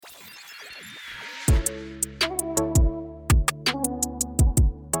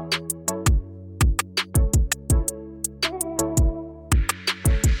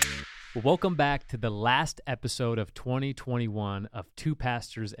Well, welcome back to the last episode of 2021 of Two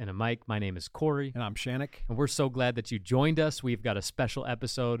Pastors and a Mic. My name is Corey. And I'm Shannick. And we're so glad that you joined us. We've got a special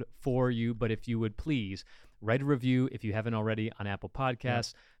episode for you, but if you would please write a review if you haven't already on Apple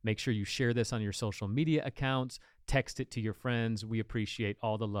Podcasts. Make sure you share this on your social media accounts. Text it to your friends. We appreciate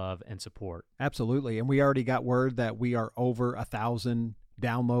all the love and support. Absolutely. And we already got word that we are over 1,000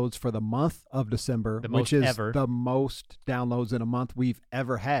 downloads for the month of December, which is the most downloads in a month we've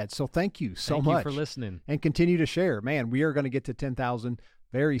ever had. So thank you so much. Thank you for listening. And continue to share. Man, we are going to get to 10,000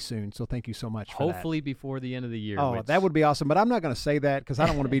 very soon. So thank you so much for Hopefully before the end of the year. Oh, that would be awesome. But I'm not going to say that because I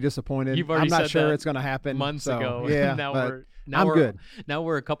don't want to be disappointed. You've already I'm not said sure that it's going to happen months ago. Yeah, I'm good. Now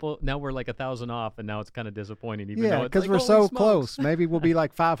we're like 1,000 off, and now it's kind of disappointing. Even yeah, because we're so close. Maybe we'll be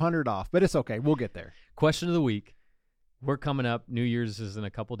like 500 off, but it's okay. We'll get there. Question of the week. We're coming up. New Year's is in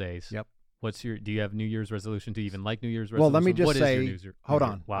a couple days. Yep. Do you have New Year's resolution? Do you even like New Year's Well, resolution? let me just say, hold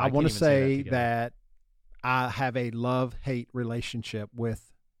on. Wow, I want to say that I have a love-hate relationship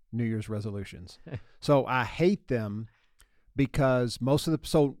with New Year's resolutions. So I hate them because most of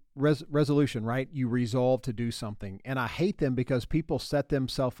the resolution, right? You resolve to do something. And I hate them because people set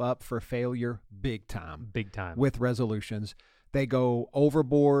themselves up for failure big time. Big time. With resolutions. They go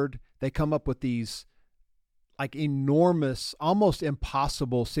overboard. They come up with these like enormous, almost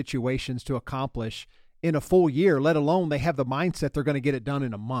impossible situations to accomplish in a full year, let alone they have the mindset they're going to get it done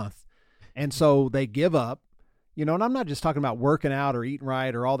in a month. And so they give up. You know, and I'm not just talking about working out or eating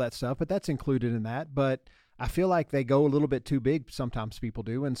right or all that stuff, but that's included in that. But I feel like they go a little bit too big, sometimes people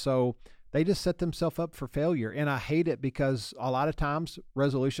do. And so they just set themselves up for failure. And I hate it because a lot of times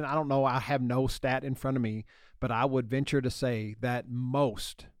resolution, I don't know, I have no stat in front of me, but I would venture to say that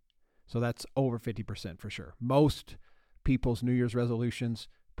most, so that's over 50% for sure, most people's New Year's resolutions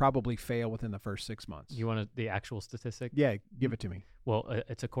probably fail within the first 6 months. You want the actual statistic? Yeah, give it to me. Well,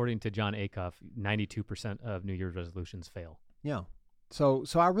 it's according to John Acuff, 92% of New Year's resolutions fail. Yeah. So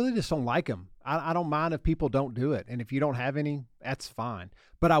I really just don't like them. I don't mind if people don't do it. And if you don't have any, that's fine.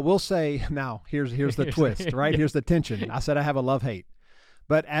 But I will say, now, here's the twist, right? Yeah. Here's the tension. I said I have a love-hate.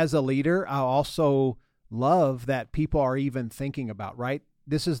 But as a leader, I also love that people are even thinking about, right?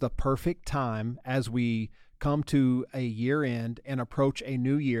 This is the perfect time as we come to a year end and approach a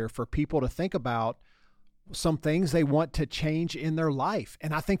new year for people to think about some things they want to change in their life.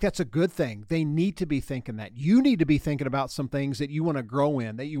 And I think that's a good thing. They need to be thinking that. You need to be thinking about some things that you want to grow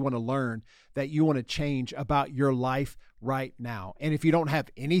in, that you want to learn, that you want to change about your life right now. And if you don't have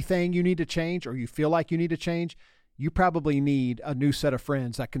anything you need to change or you feel like you need to change, you probably need a new set of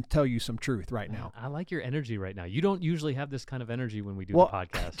friends that can tell you some truth right now. I like your energy right now. You don't usually have this kind of energy when we do the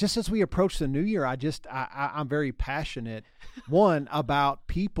podcast. Just as we approach the new year, I'm very passionate, one, about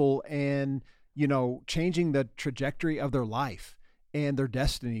people and, you know, changing the trajectory of their life and their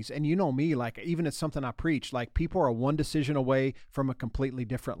destinies. And you know me, like even it's something I preach, like people are one decision away from a completely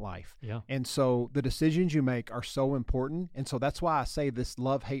different life. Yeah. And so the decisions you make are so important. And so that's why I say this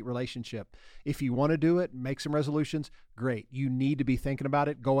love-hate relationship. If you want to do it, make some resolutions, great. You need to be thinking about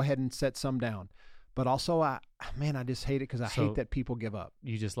it. Go ahead and set some down. But also, I just hate it because I hate that people give up.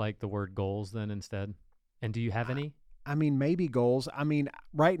 You just like the word goals then instead? And do you have any? I mean, maybe goals. I mean,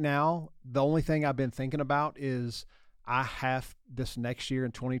 right now, the only thing I've been thinking about is I have this next year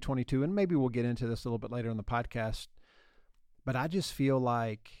in 2022, and maybe we'll get into this a little bit later in the podcast, but I just feel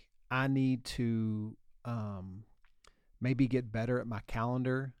like I need to maybe get better at my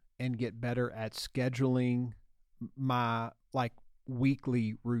calendar and get better at scheduling my like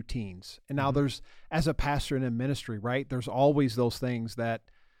weekly routines. And now there's, as a pastor and in ministry, right, there's always those things that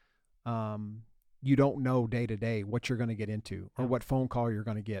you don't know day to day what you're going to get into or what phone call you're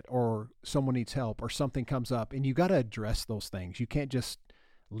going to get or someone needs help or something comes up, and you got to address those things. You can't just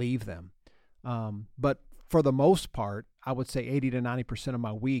leave them. But for the most part, I would say 80 to 90% of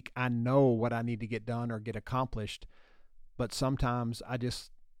my week, I know what I need to get done or get accomplished. But sometimes I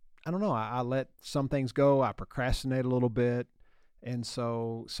don't know, I let some things go. I procrastinate a little bit. And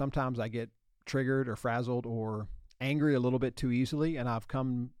so sometimes I get triggered or frazzled or angry a little bit too easily. And I've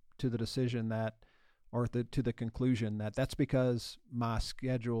come to the decision that, or to the conclusion that that's because my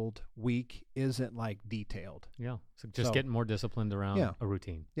scheduled week isn't like detailed. Yeah. So getting more disciplined around a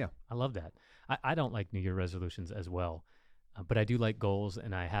routine. Yeah. I love that. I don't like New Year resolutions as well, but I do like goals,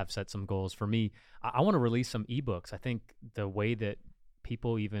 and I have set some goals for me. I want to release some ebooks. I think the way that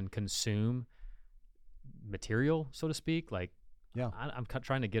people even consume material, so to speak, like, I'm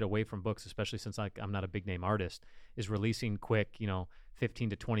trying to get away from books, especially since I'm not a big name artist, is releasing quick,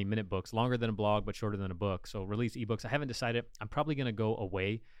 15 to 20 minute books, longer than a blog, but shorter than a book. So release ebooks. I haven't decided. I'm probably going to go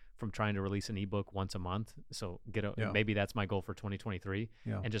away from trying to release an ebook once a month. So Yeah. maybe that's my goal for 2023,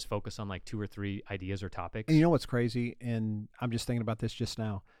 Yeah. and just focus on like 2 or 3 ideas or topics. And you know what's crazy? And I'm just thinking about this just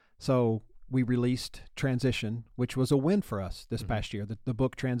now. So we released Transition, which was a win for us this past year. The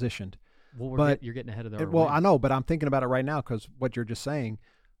book transitioned. Well, you're getting ahead of the Well, I know, but I'm thinking about it right now because what you're just saying.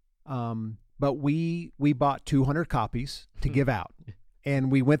 But we bought 200 copies to give out,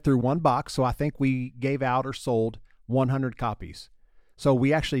 and we went through one box. So I think we gave out or sold 100 copies. So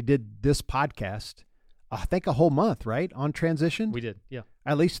we actually did this podcast, I think a whole month, right, on Transition. We did, yeah.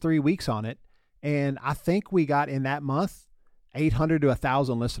 At least 3 weeks on it, and I think we got in that month 800 to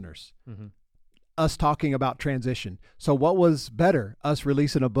 1,000 listeners. Mm-hmm. Us talking about Transition. So what was better, us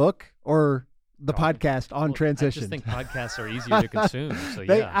releasing a book or the podcast on Transition? I just think podcasts are easier to consume. So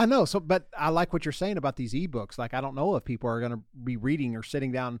yeah, I know. So, but I like what you're saying about these ebooks. Like, I don't know if people are going to be reading or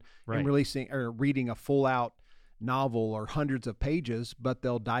sitting down and releasing or reading a full out novel or hundreds of pages, but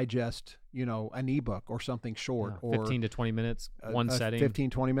they'll digest, an ebook or something short, or 15 to 20 minutes, one setting,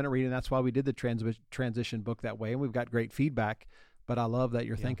 15-20 minute reading. That's why we did the transition book that way, and we've got great feedback. But I love that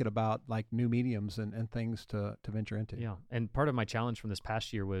you're thinking about like new mediums and things to venture into. Yeah. And part of my challenge from this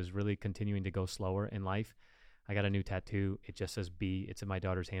past year was really continuing to go slower in life. I got a new tattoo. It just says B. It's in my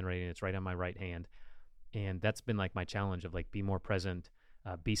daughter's handwriting. It's right on my right hand. And that's been like my challenge of like, be more present,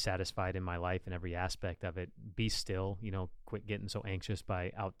 be satisfied in my life in every aspect of it, be still, quit getting so anxious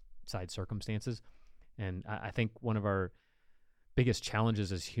by outside circumstances. And I think one of our biggest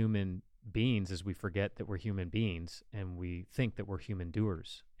challenges as human beings is we forget that we're human beings and we think that we're human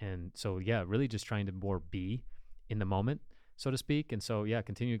doers. And so, really just trying to more be in the moment, so to speak. And so,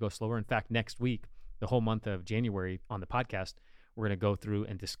 continue to go slower. In fact, next week, the whole month of January on the podcast, we're going to go through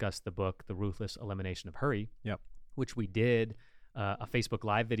and discuss the book, The Ruthless Elimination of Hurry, which we did a Facebook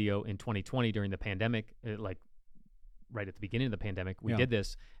Live video in 2020 during the pandemic, right at the beginning of the pandemic. We did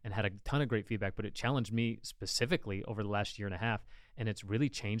this and had a ton of great feedback, but it challenged me specifically over the last year and a half, and it's really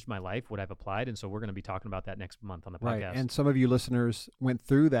changed my life, what I've applied. And so we're going to be talking about that next month on the podcast. Right. And some of you listeners went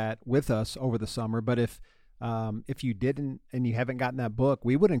through that with us over the summer, but if you didn't and you haven't gotten that book,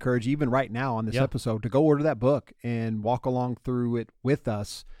 we would encourage you, even right now on this episode, to go order that book and walk along through it with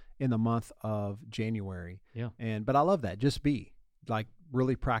us in the month of January. Yeah. But I love that. Just be like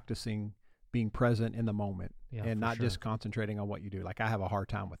really practicing being present in the moment and not just concentrating on what you do. Like, I have a hard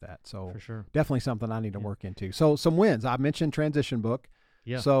time with that. So for sure, definitely something I need to work into. So some wins. I mentioned transition book.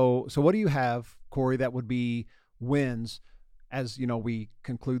 Yeah. So what do you have, Corey, that would be wins as, we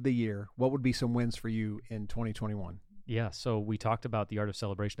conclude the year? What would be some wins for you in 2021? Yeah. So we talked about the art of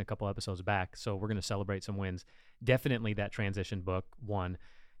celebration a couple episodes back. So we're going to celebrate some wins. Definitely that transition book, one.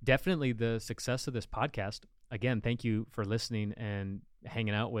 Definitely the success of this podcast. Again, thank you for listening and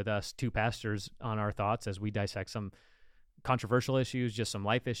hanging out with us, two pastors, on our thoughts as we dissect some controversial issues, just some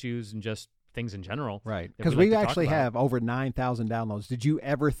life issues, and just things in general. Right. Because we actually have over 9,000 downloads. Did you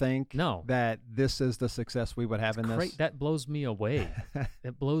ever think that this is the success we would have in this? That blows me away.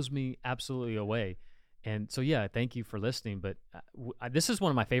 It blows me absolutely away. And so, thank you for listening. But this is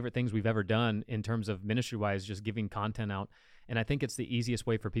one of my favorite things we've ever done in terms of ministry-wise, just giving content out. And I think it's the easiest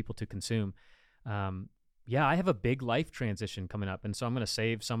way for people to consume. I have a big life transition coming up. And so I'm going to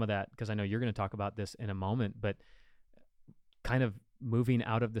save some of that because I know you're going to talk about this in a moment. But kind of moving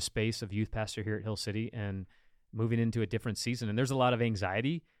out of the space of youth pastor here at Hill City and moving into a different season. And there's a lot of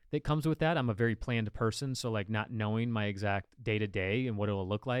anxiety that comes with that. I'm a very planned person. So like not knowing my exact day-to-day and what it will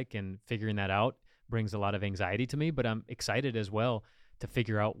look like and figuring that out brings a lot of anxiety to me, but I'm excited as well to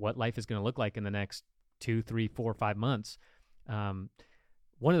figure out what life is going to look like in the next 2, 3, 4, 5 months.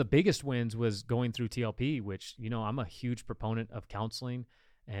 One of the biggest wins was going through TLP, which, I'm a huge proponent of counseling,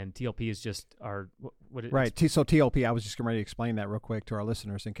 and TLP is just our right. So TLP, I was just ready to explain that real quick to our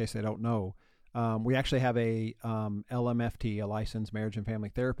listeners in case they don't know. We actually have a LMFT, a licensed marriage and family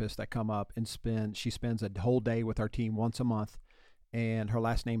therapist, that come up and she spends a whole day with our team once a month. And her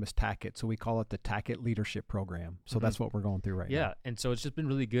last name is Tackett, so we call it the Tackett Leadership Program. So that's what we're going through right now. Yeah, and so it's just been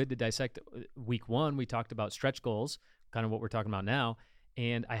really good to dissect. Week 1, we talked about stretch goals, kind of what we're talking about now.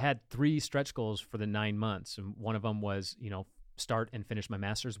 And I had 3 stretch goals for the 9 months. And one of them was, start and finish my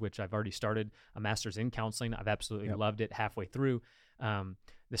master's, which I've already started a master's in counseling. I've absolutely loved it halfway through.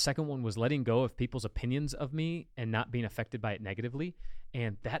 The second one was letting go of people's opinions of me and not being affected by it negatively.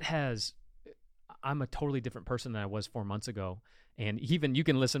 And I'm a totally different person than I was 4 months ago. And even you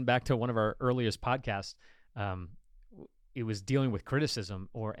can listen back to one of our earliest podcasts. It was dealing with criticism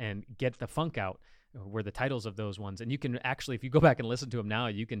and get the funk out were the titles of those ones. And you can actually, if you go back and listen to them now,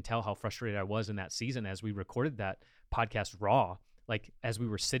 you can tell how frustrated I was in that season as we recorded that podcast raw, like as we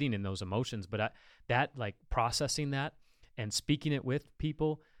were sitting in those emotions. But that like processing that and speaking it with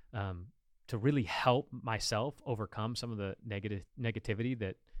people to really help myself overcome some of the negativity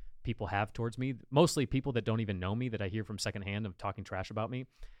that people have towards me, mostly people that don't even know me, that I hear from secondhand of talking trash about me.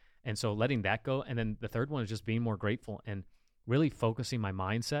 And so letting that go. And then the third one is just being more grateful and really focusing my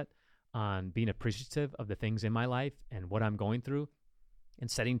mindset on being appreciative of the things in my life and what I'm going through, and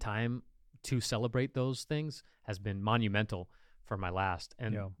setting time to celebrate those things has been monumental for my last.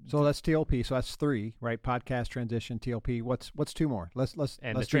 And so that's TLP. So that's 3, right? Podcast, transition, TLP. What's 2 more? Let's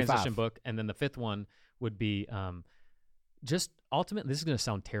the do transition 5. book. And then the 5th one would be just ultimately, this is going to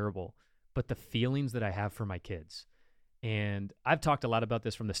sound terrible, but the feelings that I have for my kids. And I've talked a lot about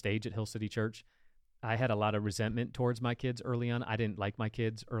this from the stage at Hill City Church. I had a lot of resentment towards my kids early on. I didn't like my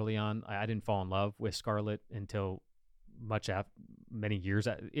kids early on. I didn't fall in love with Scarlett until many years.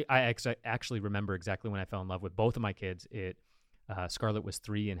 I actually remember exactly when I fell in love with both of my kids. Scarlett was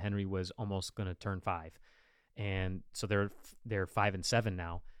 3 and Henry was almost going to turn 5. And so they're 5 and 7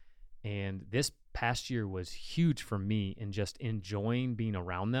 now. And this past year was huge for me in just enjoying being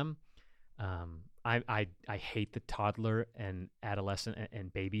around them. I hate the toddler and adolescent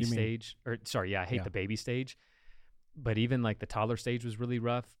and baby stage. I hate the baby stage. But even like the toddler stage was really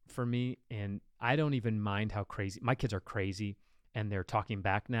rough for me. And I don't even mind how crazy. My kids are crazy and they're talking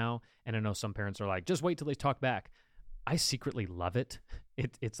back now. And I know some parents are like, just wait till they talk back. I secretly love it.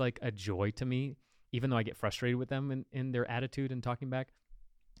 It's like a joy to me, even though I get frustrated with them in their attitude and talking back,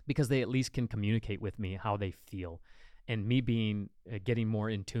 because they at least can communicate with me how they feel. And me getting more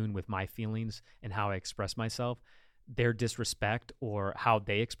in tune with my feelings and how I express myself, their disrespect or how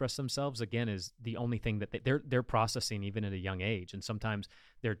they express themselves, again, is the only thing that they're processing even at a young age. And sometimes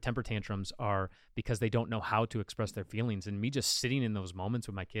their temper tantrums are because they don't know how to express their feelings. And me just sitting in those moments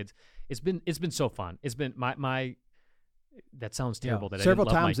with my kids, it's been so fun. It's been my that sounds terrible. That several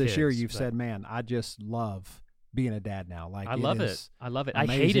I didn't love times my this kids, year you've said, "Man, I just love being a dad now." Like I love it. I love it. I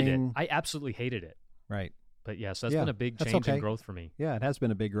hated it. I absolutely hated it. Right. But so that's been a big change and growth for me. Yeah, it has been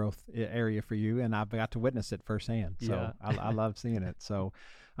a big growth area for you, and I've got to witness it firsthand. So I love seeing it. So,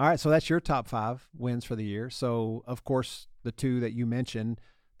 all right, so that's your top 5 wins for the year. So, of course, the 2 that you mentioned,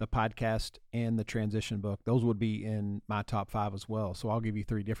 the podcast and the transition book, those would be in my top 5 as well. So I'll give you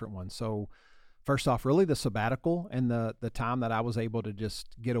 3 different ones. So first off, really the sabbatical and the time that I was able to just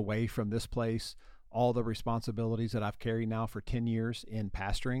get away from this place, all the responsibilities that I've carried now for 10 years in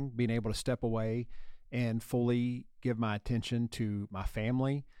pastoring, being able to step away and fully give my attention to my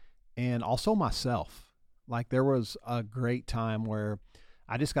family and also myself. Like there was a great time where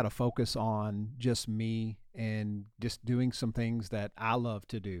I just got to focus on just me and just doing some things that I love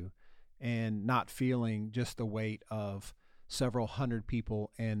to do and not feeling just the weight of several hundred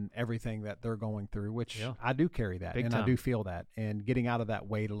people and everything that they're going through, which I do carry that and I do feel that, and getting out of that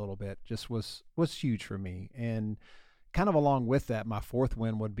weight a little bit just was huge for me. And kind of along with that, my 4th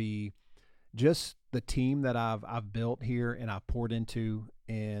win would be just the team that I've built here and I've poured into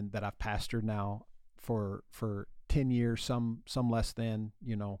and that I've pastored now for 10 years, some less than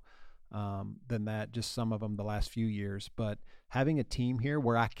that, just some of them the last few years, but having a team here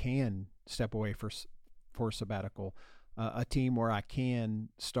where I can step away for sabbatical, a team where I can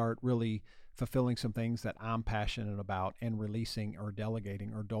start really fulfilling some things that I'm passionate about and releasing or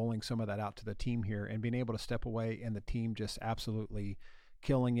delegating or doling some of that out to the team here, and being able to step away and the team just absolutely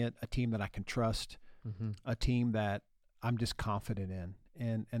killing it, a team that I can trust, a team that I'm just confident in.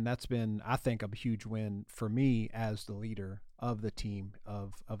 And that's been, I think, a huge win for me as the leader of the team,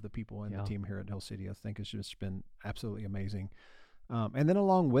 of the people in the team here at Hill City. I think it's just been absolutely amazing. And then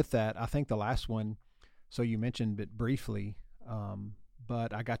along with that, I think the last one, so you mentioned it briefly,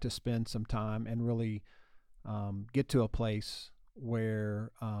 but I got to spend some time and really get to a place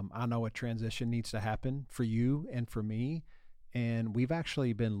where I know a transition needs to happen for you and for me. And we've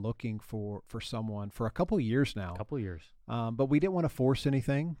actually been looking for someone for a couple of years now. But we didn't want to force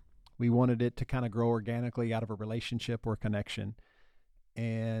anything. We wanted it to kind of grow organically out of a relationship or connection.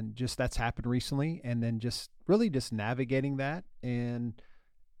 And just that's happened recently. And then just really just navigating that and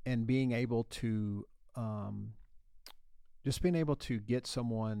being able to get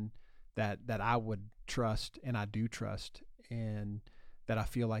someone that I would trust and I do trust and that I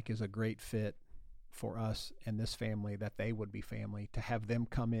feel like is a great fit for us and this family, that they would be family, to have them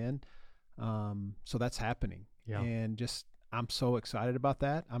come in. So that's happening. And just, I'm so excited about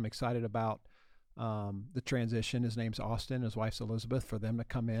that. I'm excited about the transition. His name's Austin, his wife's Elizabeth, for them to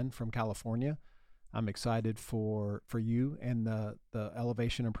come in from California. I'm excited for you and the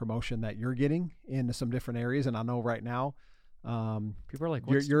elevation and promotion that you're getting into some different areas. And I know right now, people are like,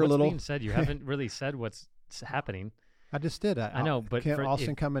 what's being said? You haven't really said what's happening. I just did. I know, but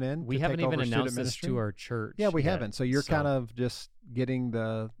Austin coming in. We haven't even announced this to our church. Yeah, we haven't. So you're kind of just getting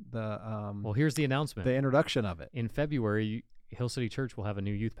Well, here's the announcement. the introduction of it. In February, Hill City Church will have a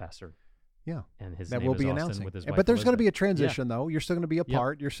new youth pastor. Yeah, and his that name will is be Austin announcing. with his wife But there's going to be a Elizabeth. transition, though. You're still going to be a Yep.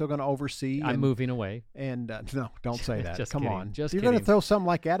 part. You're still going to oversee. I'm moving away. And no, don't say that. Just Come kidding. on. Just You're going to kidding. throw something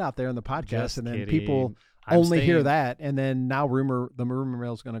like that out there in the podcast, Just and then kidding. people I'm only hear staying. that, and then now the rumor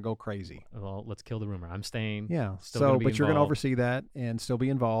mill is going to go crazy. Well, let's kill the rumor. I'm staying. Yeah. Still gonna So, be but you're going to involved. oversee that and still be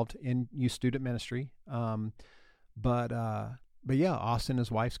involved in youth student ministry. But yeah, Austin and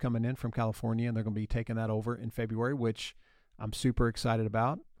his wife's coming in from California, and they're going to be taking that over in February, which I'm super excited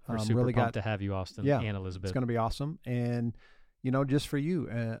about. We're super really pumped to have you, Austin Yeah, and Elizabeth. It's going to be awesome. And, just for you,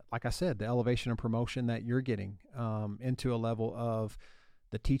 like I said, the elevation and promotion that you're getting into a level of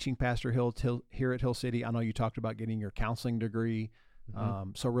the teaching pastor here at Hill City. I know you talked about getting your counseling degree.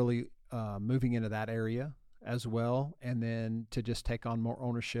 Mhm. So really moving into that area as well. And then to just take on more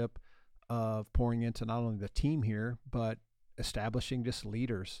ownership of pouring into not only the team here, but establishing just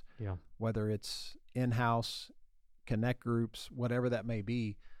leaders, Yeah. whether it's in-house, connect groups, whatever that may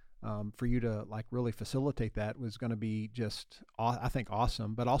be. For you to like really facilitate that was going to be just, I think,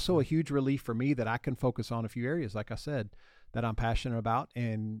 awesome, but also a huge relief for me that I can focus on a few areas, like I said, that I'm passionate about,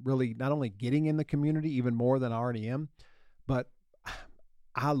 and really not only getting in the community even more than I already am, but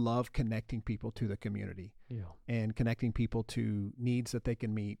I love connecting people to the community Yeah. and connecting people to needs that they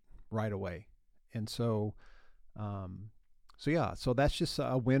can meet right away. And so, so that's just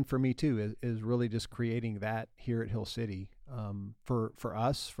a win for me too, is really just creating that here at Hill City, for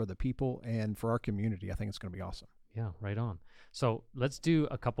us, for the people, and for our community. I think it's going to be awesome. Yeah, right on. So let's do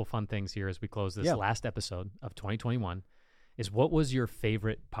a couple fun things here as we close this last episode of 2021. Is what was your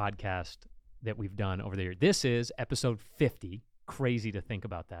favorite podcast that we've done over the year? This is episode 50. Crazy to think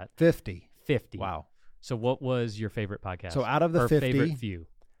about that. 50. 50. Wow. So what was your favorite podcast? So out of the or 50, favorite few?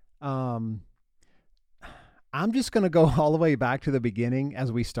 I'm just going to go all the way back to the beginning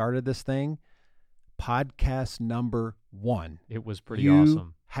as we started this thing. Podcast number 1. It was pretty you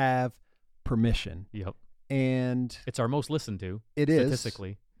awesome. Have permission. Yep. And It's our most listened to. it is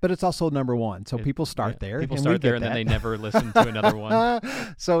statistically. but it's also number 1. So people start Yeah, there. People and start we there get and then that. they never listen to another one.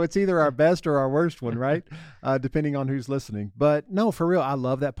 So it's either our best or our worst one, right? Depending on who's listening. But no, for real, I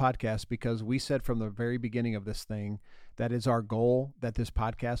love that podcast because we said from the very beginning of this thing that is our goal, that this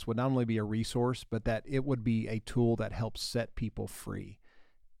podcast would not only be a resource, but that it would be a tool that helps set people free.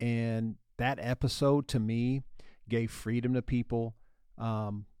 And that episode to me gave freedom to people,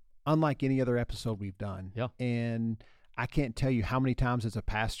 unlike any other episode we've done. Yeah. And I can't tell you how many times as a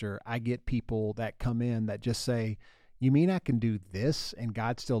pastor I get people that come in that just say, you mean I can do this and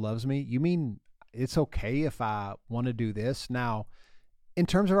God still loves me? You mean it's okay if I want to do this? Now, in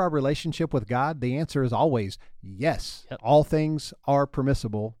terms of our relationship with God, the answer is always yes. Yep. All things are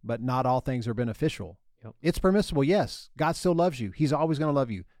permissible, but not all things are beneficial. Yep. It's permissible, yes. God still loves you. He's always going to love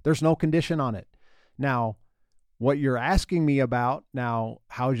you. There's no condition on it. Now, what you're asking me about, now,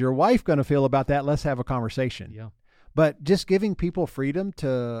 how's your wife going to feel about that? Let's have a conversation. Yeah. But just giving people freedom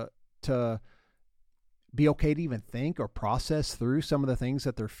to be okay to even think or process through some of the things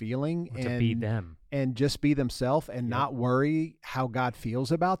that they're feeling, Or to be them. and just be themselves and not worry how God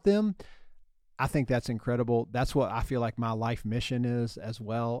feels about them. I think that's incredible. That's what I feel like my life mission is as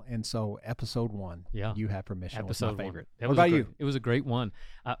well. And so episode 1, Yeah. You Have Permission, was Episode my 1. favorite. That What was a about great- you? It was a great one.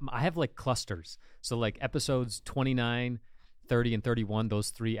 I have like clusters. So like episodes 29, 30, and 31, those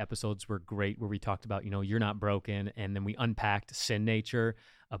 3 episodes were great where we talked about, you're not broken. And then we unpacked sin nature,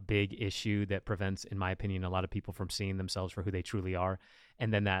 a big issue that prevents, in my opinion, a lot of people from seeing themselves for who they truly are.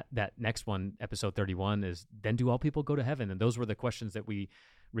 And then that next one, episode 31, is then do all people go to heaven? And those were the questions that we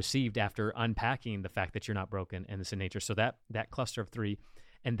received after unpacking the fact that you're not broken and the sin nature. So that cluster of 3,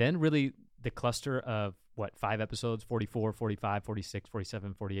 and then really the cluster of 5 episodes, 44, 45, 46,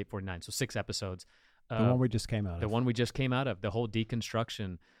 47, 48, 49. So 6 episodes. The one we just came out of. The one we just came out of, the whole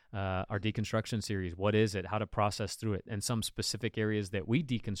deconstruction, our deconstruction series. What is it? How to process through it, and some specific areas that we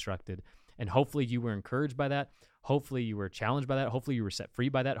deconstructed. And hopefully you were encouraged by that. Hopefully you were challenged by that. Hopefully you were set free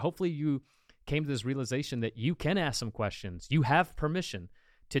by that. Hopefully you came to this realization that you can ask some questions. You have permission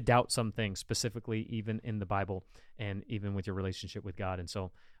to doubt some things, specifically even in the Bible and even with your relationship with God. And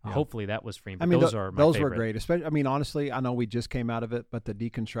so hopefully that was freeing. But those are my those favorite. were great. Especially, honestly, I know we just came out of it, but the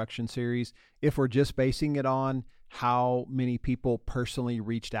deconstruction series, if we're just basing it on how many people personally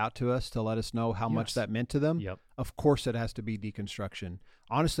reached out to us to let us know how much Yes. that meant to them, Yep. of course it has to be deconstruction.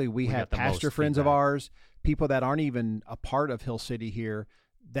 Honestly, we We have got the pastor most friends of feedback. ours, people that aren't even a part of Hill City here,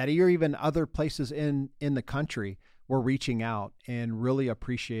 that are even other places in the country, were reaching out and really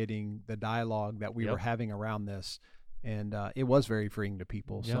appreciating the dialogue that we Yep. were having around this. And it was very freeing to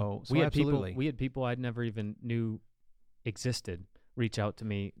people. Yeah. So we had absolutely. people I'd never even knew existed reach out to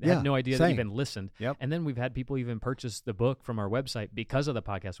me. I Yeah, had no idea same. they even listened. Yep. And then we've had people even purchase the book from our website because of the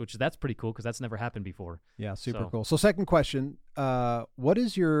podcast, which that's pretty cool because that's never happened before. Yeah, super So- cool. So second question, what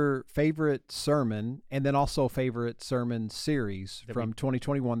is your favorite sermon and then also favorite sermon series That from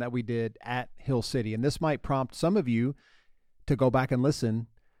 2021 that we did at Hill City? And this might prompt some of you to go back and listen.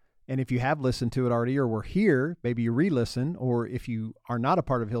 And if you have listened to it already or were here, maybe you re-listen, or if you are not a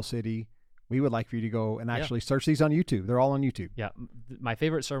part of Hill City, we would like for you to go and actually search these on YouTube. They're all on YouTube. Yeah, my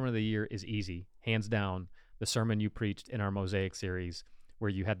favorite sermon of the year is easy, hands down. The sermon you preached in our Mosaic series, where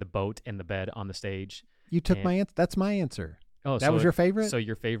you had the boat and the bed on the stage. You took And- my answer. That's my answer. Oh, That was your favorite? So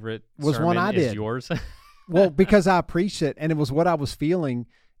your favorite Was sermon one I is did. yours. Well, because I preached it and it was what I was feeling.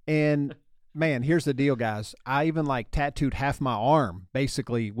 And man, here's the deal, guys. I even like tattooed half my arm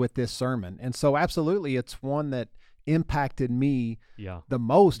basically with this sermon. And so absolutely it's one that impacted me Yeah. the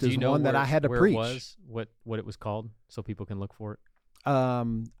most, Do is you know one that where- I had to where preach. It was, what it was called, so people can look for it?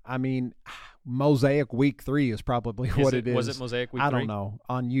 I mean, Mosaic Week 3 is probably what it is. Was it Mosaic Week 3? I don't know.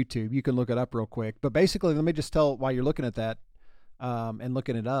 On YouTube, you can look it up real quick. But basically, let me just tell while you're looking at that and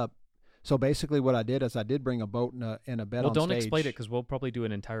looking it up. So basically, what I did is I did bring a boat and a bed Well, on don't stage. explain it because we'll probably do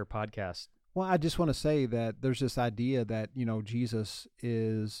an entire podcast. Well, I just want to say that there's this idea that, Jesus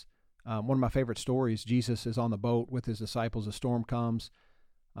is one of my favorite stories. Jesus is on the boat with his disciples. A storm comes.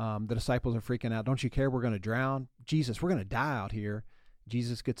 The disciples are freaking out. Don't you care? We're going to drown. Jesus, we're going to die out here.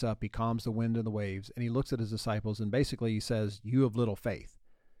 Jesus gets up. He calms the wind and the waves. And he looks at his disciples and basically he says, you have little faith.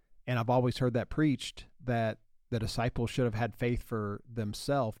 And I've always heard that preached, that the disciples should have had faith for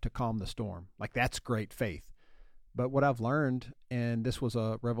themselves to calm the storm. Like, that's great faith. But what I've learned, and this was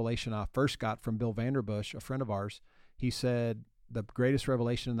a revelation I first got from Bill Vanderbush, a friend of ours, he said the greatest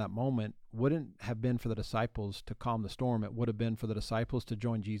revelation in that moment wouldn't have been for the disciples to calm the storm. It would have been for the disciples to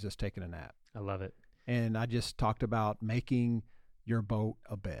join Jesus taking a nap. I love it. And I just talked about making your boat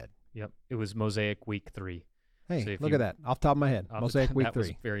a bed. Yep. It was Mosaic Week 3. Hey, So if look you- at that. Off the top of my head. Mosaic Week That was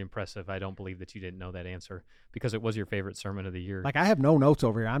 3. very impressive. I don't believe that you didn't know that answer because it was your favorite sermon of the year. Like, I have no notes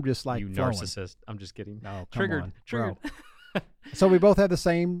over here. I'm just like you flowing. narcissist. I'm just kidding. No, come Triggered. on, Triggered. bro. So we both had the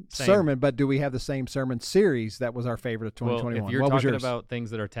same Same. sermon, but do we have the same sermon series that was our favorite of 2021? Well, if you're what was talking yours? about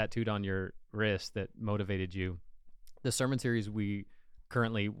things that are tattooed on your wrist that motivated you, the sermon series we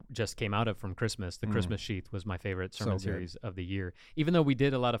currently just came out of from Christmas, the Christmas Sheath, was my favorite sermon So good. series of the year. Even though we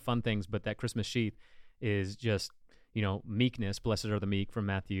did a lot of fun things, but that Christmas Sheath is just, meekness. Blessed are the meek from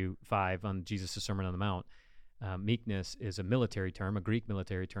Matthew 5 on Jesus' Sermon on the Mount. Meekness is a military term, a Greek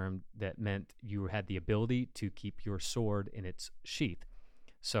military term that meant you had the ability to keep your sword in its sheath.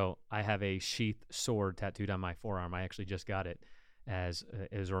 So I have a sheath sword tattooed on my forearm. I actually just got it as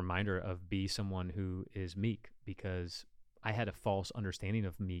a reminder of be someone who is meek, because I had a false understanding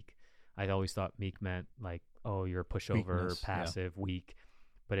of meek. I'd always thought meek meant like, oh, you're a pushover, Weakness, yeah. passive, weak.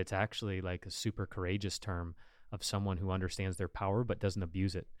 But it's actually like a super courageous term of someone who understands their power but doesn't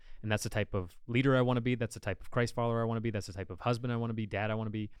abuse it. And that's the type of leader I want to be. That's the type of Christ follower I want to be. That's the type of husband I want to be, dad I want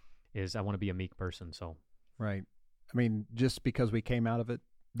to be, is I want to be a meek person. So Right. I mean, just because we came out of it,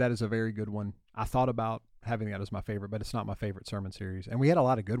 that is a very good one. I thought about having that as my favorite, but it's not my favorite sermon series. And we had a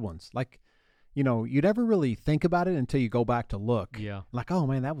lot of good ones. Like, you never really think about it until you go back to look. yeah, Like, oh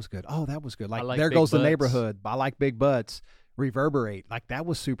man, that was good. Oh, that was good. Like, like there Big goes the Butts. neighborhood. I like big butts. Reverberate. Like, that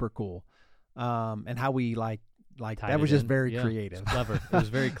was super cool. And how we like tied that was it just in. very Yeah, creative. It's clever. It was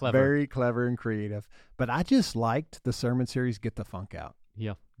very clever. Very clever and creative. But I just liked the sermon series, Get the Funk Out.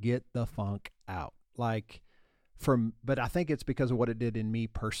 Yeah. Get the funk out. But I think it's because of what it did in me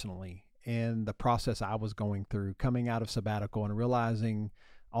personally and the process I was going through coming out of sabbatical and realizing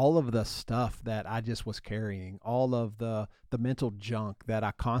all of the stuff that I just was carrying, all of the mental junk that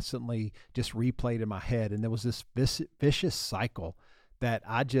I constantly just replayed in my head. And there was this vicious cycle that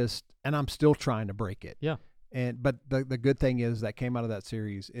and I'm still trying to break it. Yeah. But the good thing is that came out of that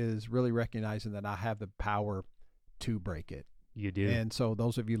series is really recognizing that I have the power to break it. You do. And so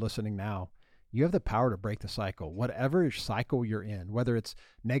those of you listening now, you have the power to break the cycle. Whatever cycle you're in, whether it's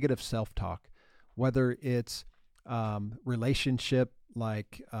negative self-talk, whether it's relationship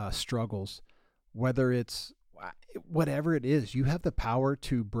struggles, whether it's whatever it is, you have the power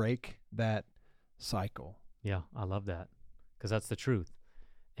to break that cycle. Yeah, I love that because that's the truth.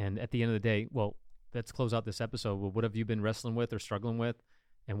 And at the end of the day, well, let's close out this episode. Well, what have you been wrestling with or struggling with?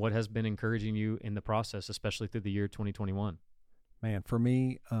 And what has been encouraging you in the process, especially through the year 2021? Man, for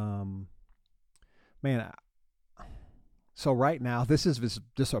me, so right now, this is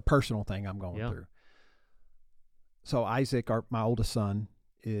just a personal thing I'm going through. So Isaac, my oldest son,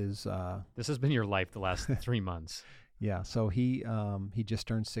 is this has been your life the last 3 months. Yeah, so he just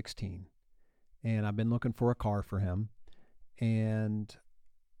turned 16, and I've been looking for a car for him, And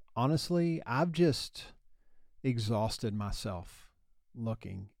honestly, I've just exhausted myself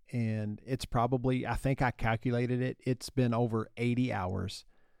looking. And it's probably, I think I calculated it, it's been over 80 hours,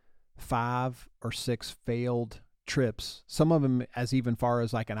 5 or 6 failed trips, some of them as even far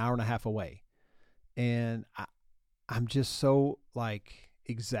as like an hour and a half away. And I'm just so like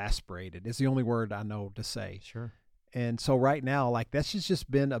exasperated. It's the only word I know to say. Sure. And so right now, like that's just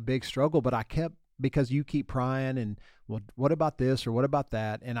been a big struggle, but I kept, because you keep prying and, well, what about this or what about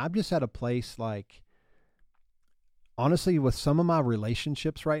that? And I'm just at a place like, honestly, with some of my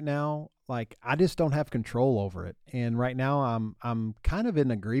relationships right now, like I just don't have control over it. And right now I'm kind of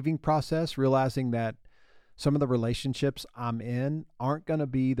in a grieving process, realizing that some of the relationships I'm in aren't going to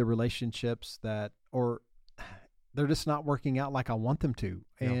be the relationships that, or they're just not working out like I want them to.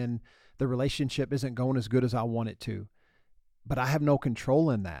 Yeah. And the relationship isn't going as good as I want it to, but I have no control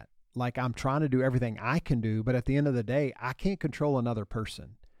in that. Like I'm trying to do everything I can do, but at the end of the day, I can't control another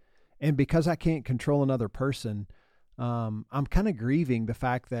person. And because I can't control another person, I'm kind of grieving the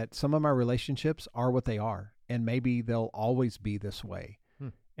fact that some of my relationships are what they are, and maybe they'll always be this way.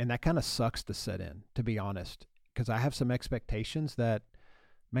 And that kind of sucks to set in, to be honest, because I have some expectations that,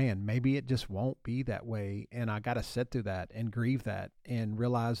 man, maybe it just won't be that way. And I got to sit through that and grieve that and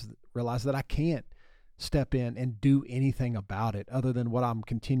realize that I can't step in and do anything about it other than what I'm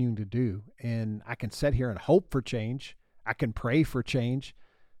continuing to do. And I can sit here and hope for change. I can pray for change.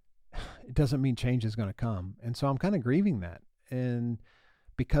 It doesn't mean change is going to come. And so I'm kind of grieving that. And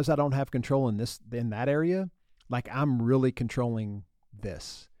because I don't have control in that area, like I'm really controlling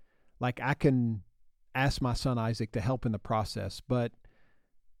this. Like I can ask my son Isaac to help in the process, but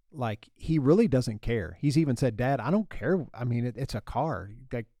like he really doesn't care. He's even said, Dad, I don't care. I mean, it's a car.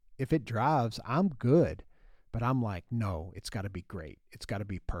 Like if it drives, I'm good. But I'm like, no, it's got to be great. It's got to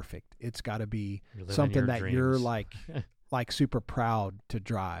be perfect. It's got to be something that dreams. You're like super proud to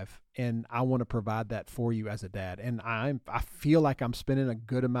drive. And I want to provide that for you as a dad. And I feel like I'm spending a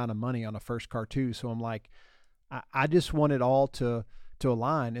good amount of money on a first car too. So I'm like, I just want it all to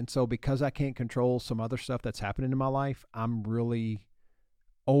align. And so because I can't control some other stuff that's happening in my life, I'm really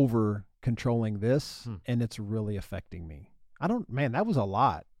over controlling this, and it's really affecting me. That was a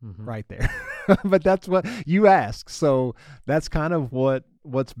lot right there, but that's what you asked. So that's kind of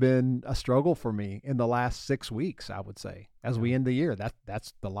what's been a struggle for me in the last 6 weeks, I would say, as we end the year.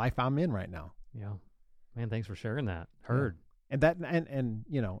 That's the life I'm in right now. Yeah, man, thanks for sharing that. Heard. Yeah. And that, and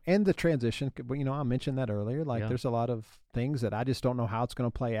you know, and the transition, you know, I mentioned that earlier, like there's a lot of things that I just don't know how it's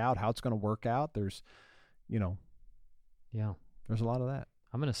going to play out, how it's going to work out. There's, you know, there's a lot of that.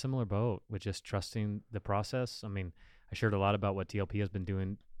 I'm in a similar boat with just trusting the process. I mean, I shared a lot about what TLP has been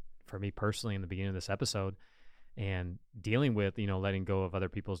doing for me personally in the beginning of this episode, and dealing with, you know, letting go of other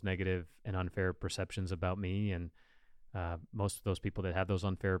people's negative and unfair perceptions about me. And most of those people that have those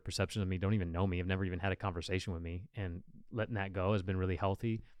unfair perceptions of me don't even know me, have never even had a conversation with me, and letting that go has been really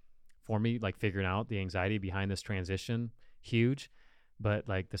healthy for me, like figuring out the anxiety behind this transition, huge. But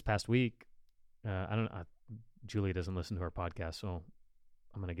like this past week, Julia doesn't listen to our podcast, so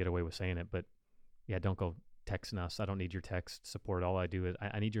I'm going to get away with saying it, but yeah, don't go texting us. I don't need your text support. All I do is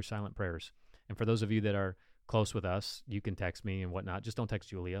I need your silent prayers. And for those of you that are close with us, you can text me and whatnot. Just don't text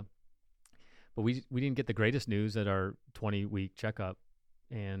Julia. But we didn't get the greatest news at our 20-week checkup,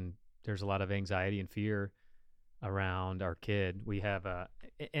 and there's a lot of anxiety and fear around our kid. We have and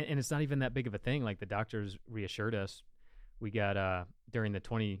it's not even that big of a thing. Like the doctors reassured us, we got during the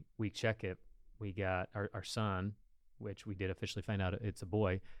 20-week checkup, we got our son, which we did officially find out it's a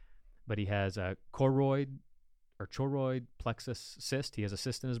boy, but he has a choroid plexus cyst. He has a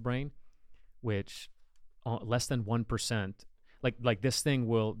cyst in his brain, which less than 1%. Like this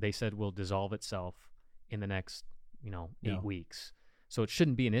thing they said will dissolve itself in the next, 8 weeks. So it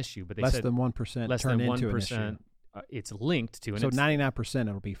shouldn't be an issue, but they said less than 1% less turn than into 1%, an issue. It's linked to. And so 99%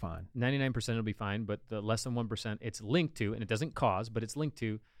 it'll be fine. 99% it'll be fine, but the less than 1% it's linked to, and it doesn't cause, but it's linked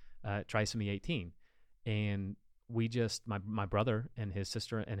to trisomy 18. And we just, my brother and his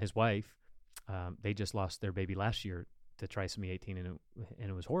sister and his wife, they just lost their baby last year to trisomy 18, and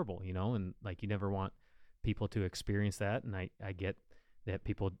it was horrible, and like you never want people to experience that. And I get that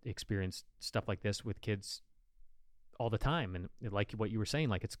people experience stuff like this with kids all the time. And like what you were saying,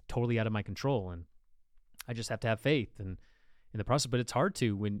 like it's totally out of my control. And I just have to have faith and in the process, but it's hard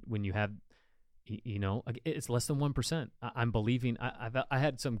to, when you have, it's less than 1%. I'm believing. I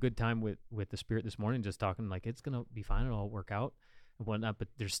had some good time with the Spirit this morning, just talking like it's going to be fine. It'll all work out and whatnot. But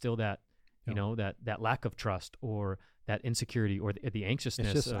there's still that, that lack of trust or that insecurity or the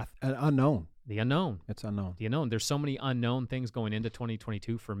anxiousness. It's just an unknown. The unknown. It's unknown. The unknown. There's so many unknown things going into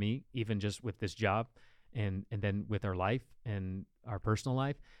 2022 for me, even just with this job and then with our life and our personal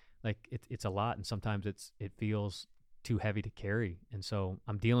life, like it's a lot, and sometimes it feels too heavy to carry. And so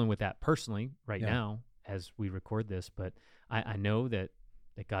I'm dealing with that personally right now as we record this, but I know that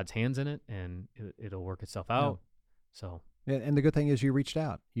God's hands in it, and it'll work itself out. So. And the good thing is you reached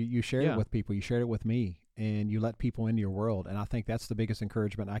out. You shared it with people. You shared it with me, and you let people into your world. And I think that's the biggest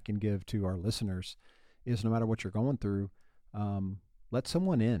encouragement I can give to our listeners is no matter what you're going through, let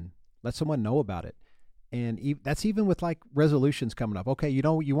someone in. Let someone know about it. And that's even with like resolutions coming up. Okay, you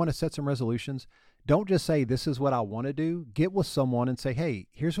want to set some resolutions. Don't just say, this is what I want to do. Get with someone and say, hey,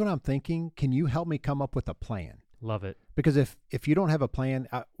 here's what I'm thinking. Can you help me come up with a plan? Love it. Because if you don't have a plan,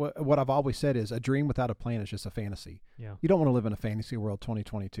 what I've always said is a dream without a plan is just a fantasy. Yeah. You don't want to live in a fantasy world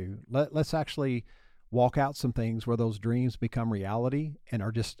 2022. Let's actually walk out some things where those dreams become reality and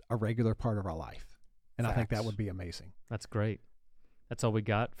are just a regular part of our life. And I think that would be amazing. That's great. That's all we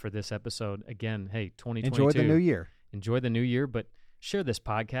got for this episode. Again, hey, 2022. Enjoy the new year. Enjoy the new year, but share this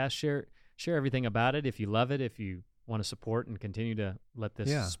podcast. Share everything about it. If you love it, if you want to support and continue to let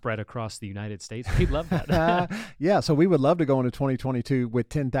this spread across the United States, we'd love that. So we would love to go into 2022 with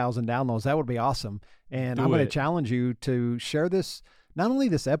 10,000 downloads. That would be awesome. And I'm going to challenge you to share this, not only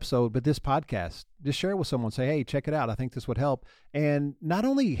this episode, but this podcast. Just share it with someone. Say, hey, check it out. I think this would help. And not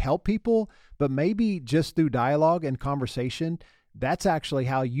only help people, but maybe just through dialogue and conversation, that's actually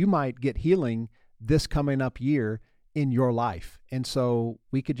how you might get healing this coming up year in your life. And so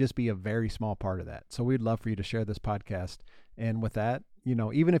we could just be a very small part of that. So we'd love for you to share this podcast. And with that,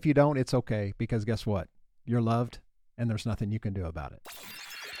 even if you don't, it's okay, because guess what? You're loved and there's nothing you can do about it.